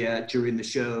area during the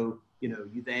show. You know,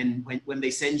 you then, when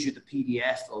they send you the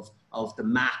PDF of the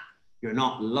map, you're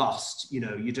not lost. You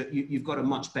know, you've got a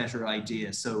much better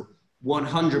idea. So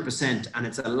 100%, and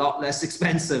it's a lot less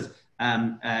expensive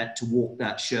to walk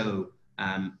that show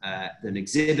than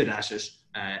exhibit at it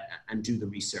and do the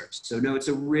research. So no, it's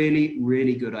a really,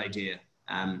 really good idea.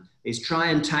 Is try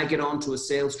and tag it onto a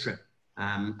sales trip.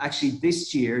 Actually,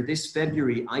 this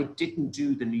February, I didn't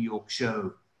do the New York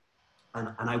show,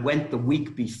 and I went the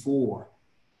week before,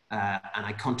 and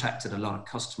I contacted a lot of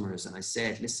customers, and I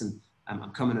said, listen,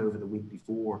 I'm coming over the week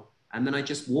before. And then I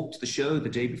just walked the show the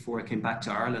day before I came back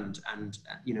to Ireland, and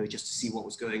just to see what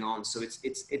was going on. So it's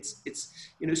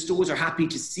stores are happy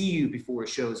to see you before a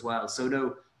show as well. So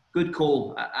no, good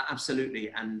call, absolutely,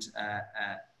 and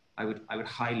I would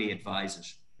highly advise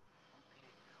it.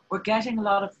 We're getting a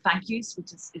lot of thank yous,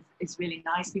 which is really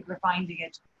nice. People are finding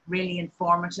it really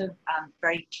informative and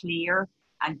very clear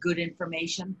and good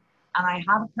information. And I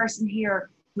have a person here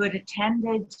who had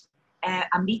attended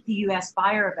a Meet the US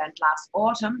Buyer event last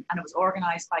autumn, and it was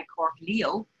organized by Cork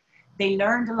Leo. They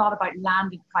learned a lot about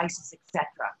landing prices, etc.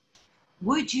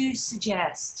 Would you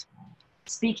suggest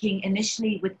speaking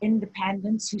initially with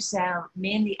independents who sell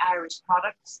mainly Irish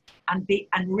products and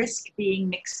risk being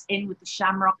mixed in with the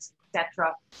shamrocks,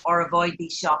 etc., or avoid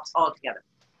these shops altogether?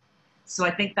 So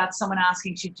I think that's someone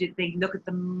asking, should they look at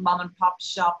the mom and pop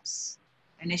shops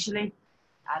initially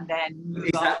and then move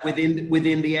Is that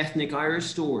within the ethnic Irish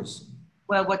stores?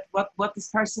 Well, what this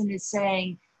person is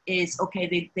saying is, okay,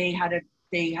 they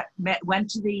went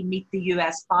to the Meet the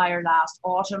US Buyer last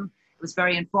autumn. It was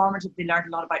very informative. They learned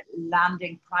a lot about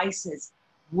landing prices.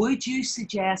 Would you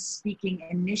suggest speaking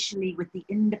initially with the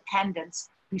independents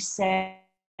who sell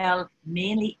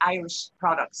mainly Irish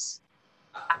products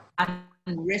and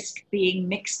risk being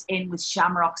mixed in with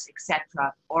shamrocks,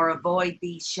 etc., or avoid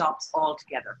these shops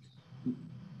altogether?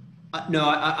 No,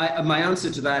 my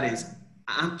answer to that is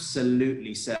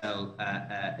absolutely sell.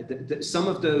 Some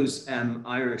of those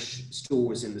Irish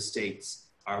stores in the States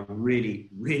are really,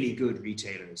 really good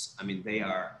retailers. I mean, they've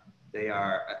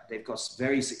got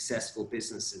very successful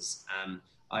businesses.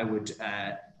 I would,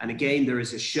 and again, there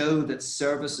is a show that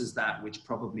services that, which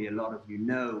probably a lot of you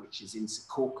know, which is in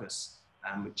Secaucus,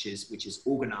 which is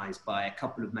organized by a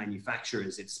couple of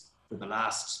manufacturers. It's for the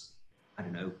last, I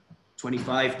don't know,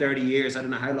 25, 30 years. I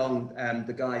don't know how long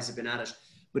the guys have been at it.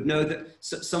 But no,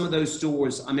 some of those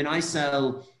stores, I mean, I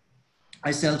sell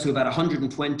to about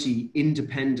 120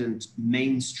 independent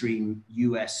mainstream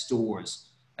US stores.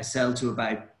 I sell to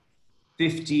about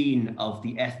 15 of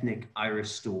the ethnic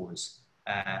Irish stores.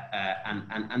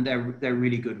 And they're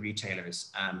really good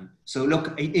retailers. So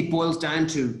look, it boils down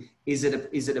to, is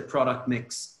it a product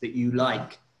mix that you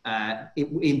like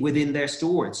within their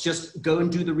store? It's just go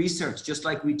and do the research, just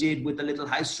like we did with the little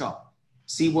house shop.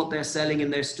 See what they're selling in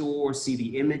their store, see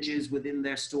the images within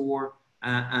their store,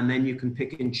 and then you can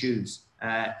pick and choose.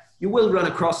 You will run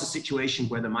across a situation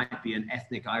where there might be an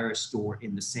ethnic Irish store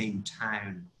in the same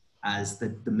town as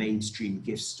the mainstream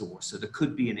gift store. So there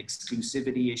could be an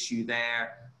exclusivity issue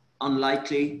there,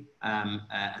 unlikely, and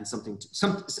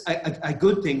a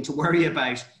good thing to worry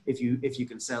about if you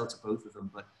can sell to both of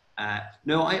them. But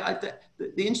no,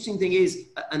 the interesting thing is,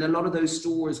 and a lot of those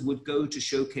stores would go to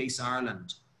Showcase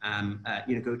Ireland,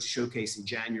 go to Showcase in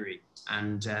January,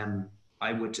 and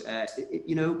I would,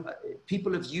 you know,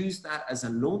 people have used that as a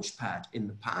launch pad in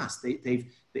the past.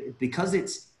 Because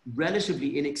it's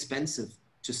relatively inexpensive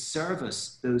to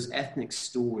service those ethnic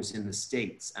stores in the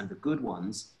States and the good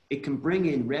ones, it can bring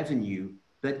in revenue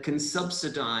that can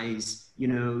subsidize, you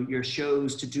know, your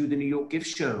shows to do the New York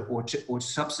Gift Show, or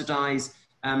subsidize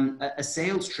a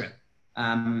sales trip.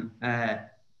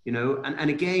 You know,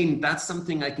 and again, that's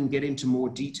something I can get into more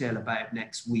detail about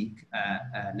next week,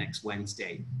 next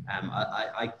Wednesday.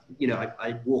 You know,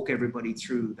 I walk everybody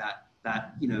through that,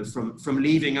 you know, from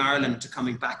leaving Ireland to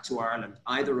coming back to Ireland,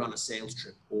 either on a sales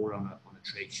trip or on a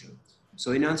trade show.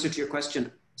 So in answer to your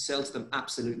question, sell to them,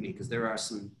 absolutely, because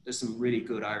there's some really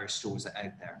good Irish stores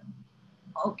out there.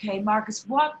 Okay, Marcus,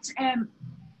 what,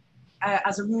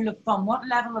 as a rule of thumb, what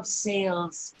level of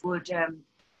sales would a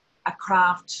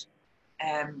craft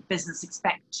business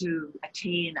expect to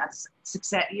attain as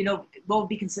success? You know, what would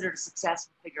be considered a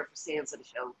successful figure for sales at a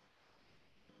show?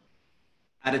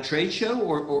 At a trade show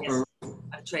or yes,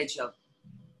 at a trade show?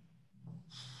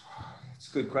 It's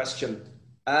a good question.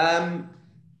 I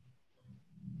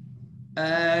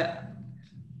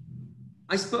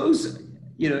suppose,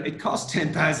 you know, it costs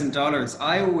 $10,000.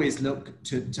 I always look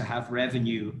to have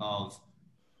revenue of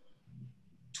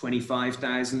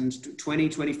 25,000, 20,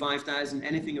 25,000,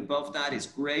 anything above that is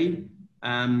great.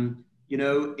 You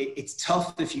know, it's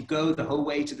tough if you go the whole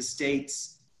way to the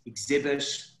States, exhibit,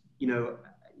 you know,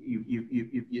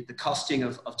 the costing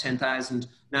of 10,000.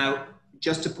 Now,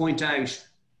 just to point out,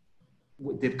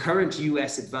 the current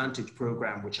US Advantage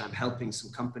program, which I'm helping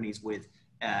some companies with,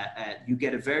 you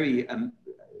get a very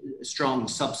strong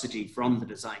subsidy from the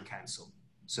Design Council.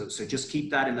 So just keep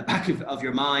that in the back of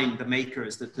your mind, the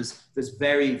makers, that there's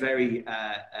very, very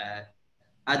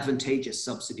advantageous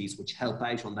subsidies which help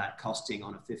out on that costing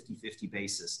on a 50-50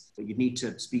 basis. But you need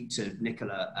to speak to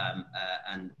Nicola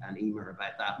and Emer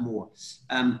about that more.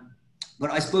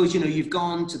 But I suppose, you know, you've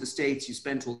gone to the States, you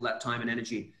spent all that time and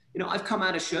energy. You know, I've come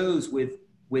out of shows with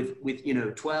you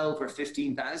know, $12,000 or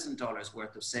 $15,000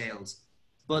 worth of sales,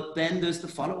 but then there's the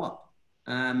follow-up.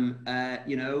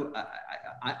 You know,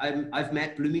 I've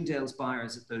met Bloomingdale's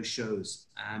buyers at those shows.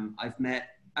 I've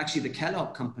met actually the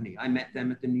Kellogg company. I met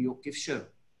them at the New York Gift Show.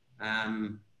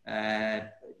 The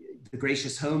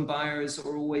Gracious Home buyers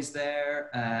are always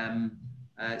there.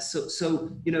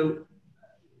 So you know,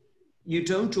 you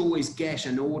don't always get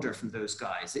an order from those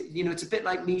guys. You know, it's a bit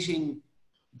like meeting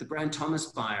the Brown Thomas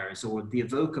buyers or the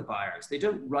Evoca buyers. They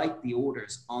don't write the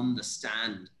orders on the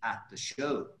stand at the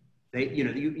show. They, you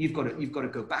know, you've got to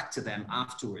go back to them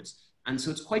afterwards. And so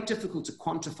it's quite difficult to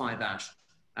quantify that.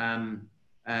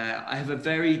 I have a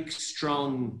very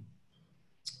strong,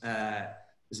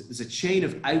 there's a chain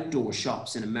of outdoor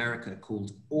shops in America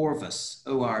called Orvis,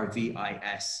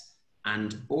 O-R-V-I-S.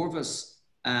 And Orvis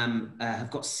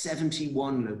have got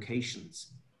 71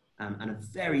 locations and a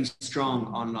very strong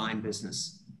online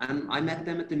business. And I met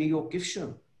them at the New York Gift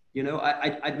Show. You know,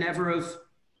 I'd never have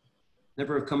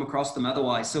come across them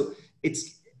otherwise. So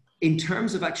it's, in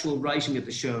terms of actual writing at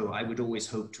the show, I would always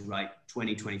hope to write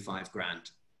 20, 25 grand.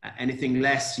 Anything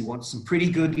less, you want some pretty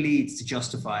good leads to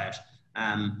justify it.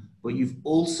 But you've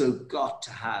also got to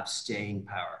have staying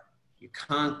power. You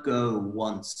can't go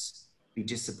once, be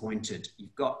disappointed.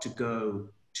 You've got to go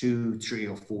 2, 3,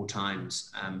 or 4 times.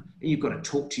 And you've got to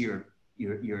talk to your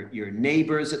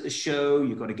neighbors at the show.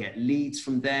 You've got to get leads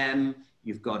from them.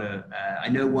 You've got to, I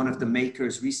know one of the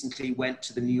makers recently went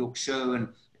to the New York show and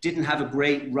didn't have a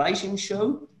great writing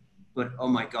show, but oh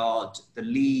my God, the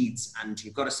leads, and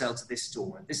you've got to sell to this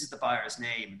store. This is the buyer's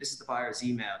name. This is the buyer's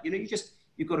email. You know,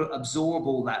 you've got to absorb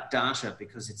all that data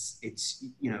because it's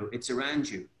you know, it's around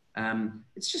you.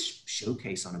 It's just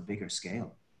showcase on a bigger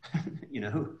scale, you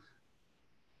know?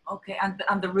 Okay,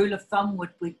 and the rule of thumb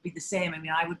would be the same. I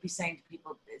mean, I would be saying to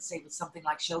people, say with something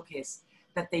like Showcase,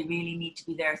 that they really need to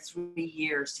be there 3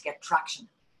 years to get traction.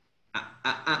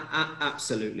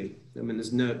 Absolutely. I mean,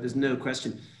 there's no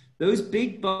question. Those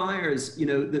big buyers, you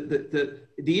know,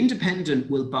 the independent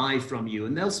will buy from you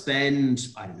and they'll spend,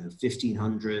 I don't know,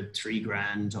 1,500, 3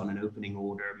 grand on an opening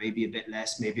order, maybe a bit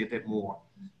less, maybe a bit more.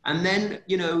 And then,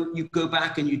 you know, you go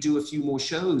back and you do a few more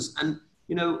shows and,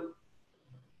 you know,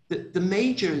 the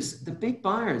majors, the big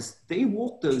buyers, they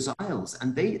walk those aisles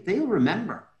and they'll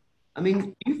remember. I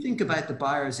mean, you think about the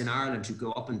buyers in Ireland who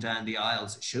go up and down the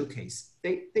aisles at Showcase.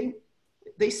 They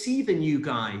see the new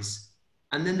guys,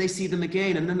 and then they see them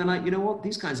again, and then they're like, you know what?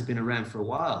 These guys have been around for a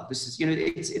while. This is, you know,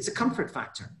 it's a comfort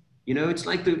factor. You know, it's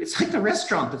like the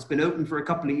restaurant that's been open for a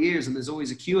couple of years, and there's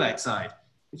always a queue outside.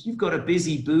 If you've got a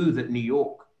busy booth at New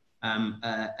York,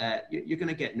 you're going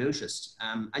to get noticed,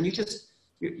 and you just,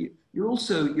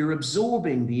 you're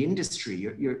absorbing the industry.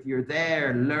 You're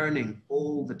there learning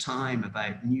all the time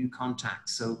about new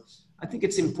contacts. So I think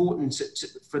it's important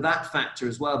for that factor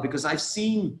as well, because I've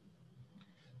seen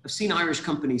Irish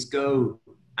companies go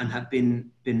and have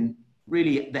been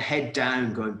really the head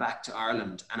down going back to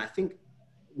Ireland, and I think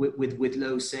with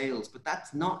low sales, but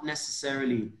that's not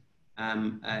necessarily,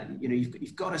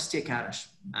 you've got to stick at it.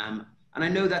 And I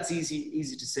know that's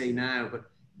easy to say now, but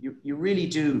you really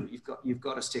do. You've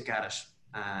got to stick at it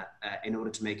in order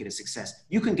to make it a success.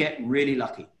 You can get really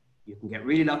lucky. You can get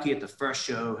really lucky at the first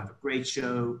show, have a great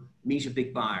show, meet a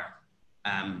big buyer.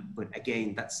 But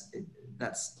again,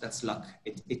 that's luck.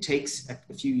 It takes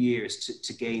a few years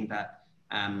to gain that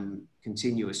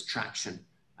continuous traction.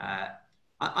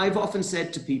 I've often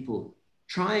said to people,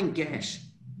 try and get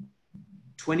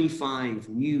 25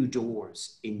 new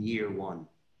doors in year one.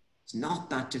 It's not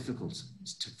that difficult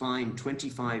to find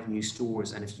 25 new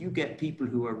stores. And if you get people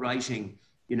who are writing,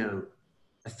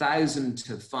 $1,000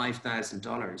 to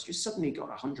 $5,000, you suddenly got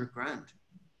 100 grand.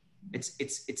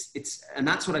 And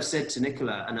that's what I've said to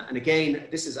Nicola. And again,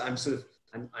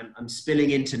 I'm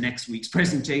spilling into next week's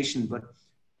presentation, but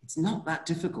it's not that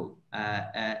difficult.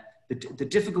 The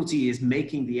difficulty is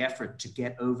making the effort to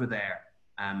get over there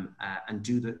and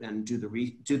do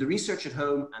the research at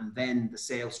home, and then the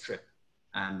sales trip.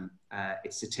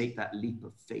 It's to take that leap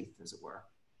of faith, as it were.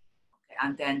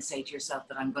 And then say to yourself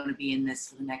that I'm going to be in this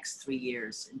for the next 3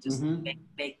 years, and just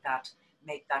make that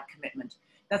commitment.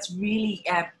 That's really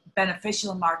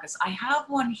beneficial, Marcus. I have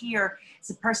one here. It's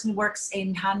a person who works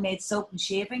in handmade soap and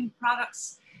shaving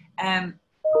products.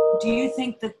 Do you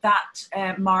think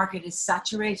that market is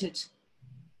saturated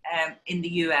in the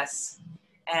US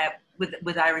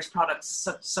with Irish products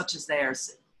such as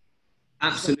theirs?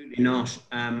 Absolutely not.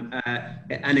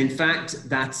 And in fact,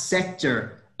 that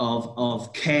sector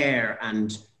of care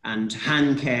and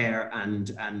hand care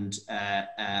and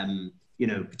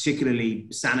particularly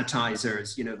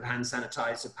sanitizers, hand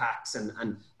sanitizer packs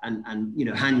and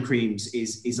hand creams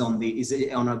is on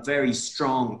a very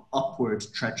strong upward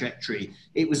trajectory.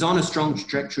 It was on a strong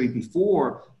trajectory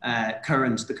before the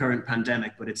current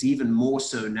pandemic, but it's even more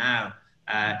so now.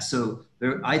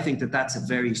 I think that's a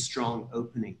very strong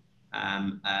opening.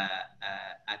 And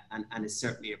it's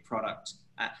certainly a product.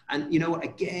 And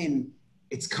again,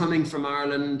 it's coming from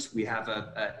Ireland. We have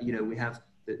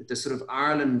the sort of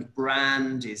Ireland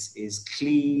brand is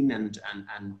clean and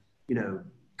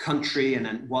country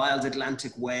and wild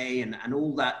Atlantic way and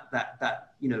all that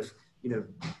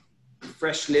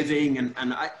fresh living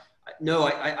and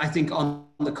I think on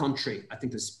the contrary, I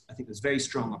think there's very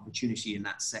strong opportunity in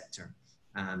that sector.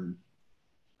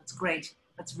 That's great.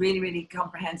 That's really, really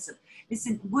comprehensive.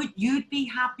 Listen, would you be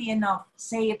happy enough,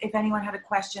 say if anyone had a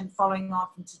question following on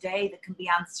from today that can be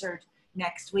answered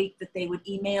next week, that they would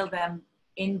email them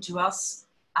into us,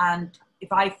 and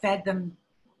if I fed them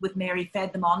with Mary,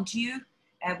 fed them on to you,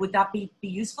 would that be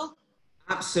useful?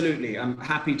 Absolutely. I'm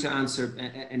happy to answer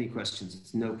any questions.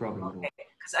 It's no problem at all.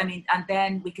 Because and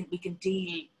then we can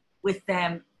deal with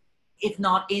them, if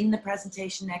not in the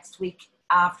presentation next week,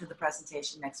 after the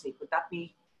presentation next week. Would that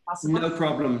be possible? No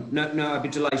problem. No, I'd be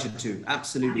delighted to.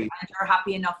 Absolutely. And you're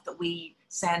happy enough that we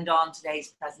send on today's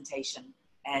presentation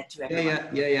to everyone?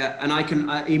 Yeah. And I can,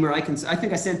 Emer, I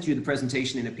think I sent you the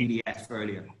presentation in a PDF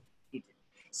earlier.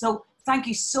 So thank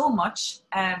you so much.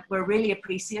 We're really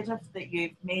appreciative that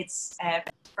you've made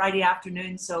Friday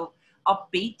afternoon so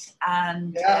upbeat.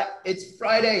 And it's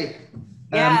Friday.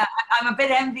 Yeah, I'm a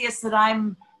bit envious that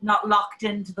I'm not locked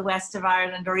into the west of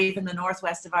Ireland or even the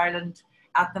northwest of Ireland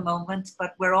at the moment,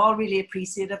 but we're all really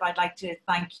appreciative. I'd like to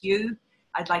thank you.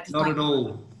 I'd like to thank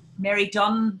Mary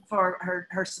Dunn for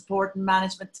her support and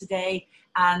management today,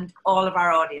 and all of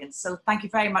our audience. So thank you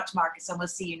very much, Marcus, and we'll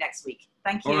see you next week.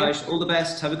 Thank you. All right, all the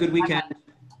best. Have a good weekend.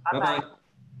 Bye-bye. Bye-bye.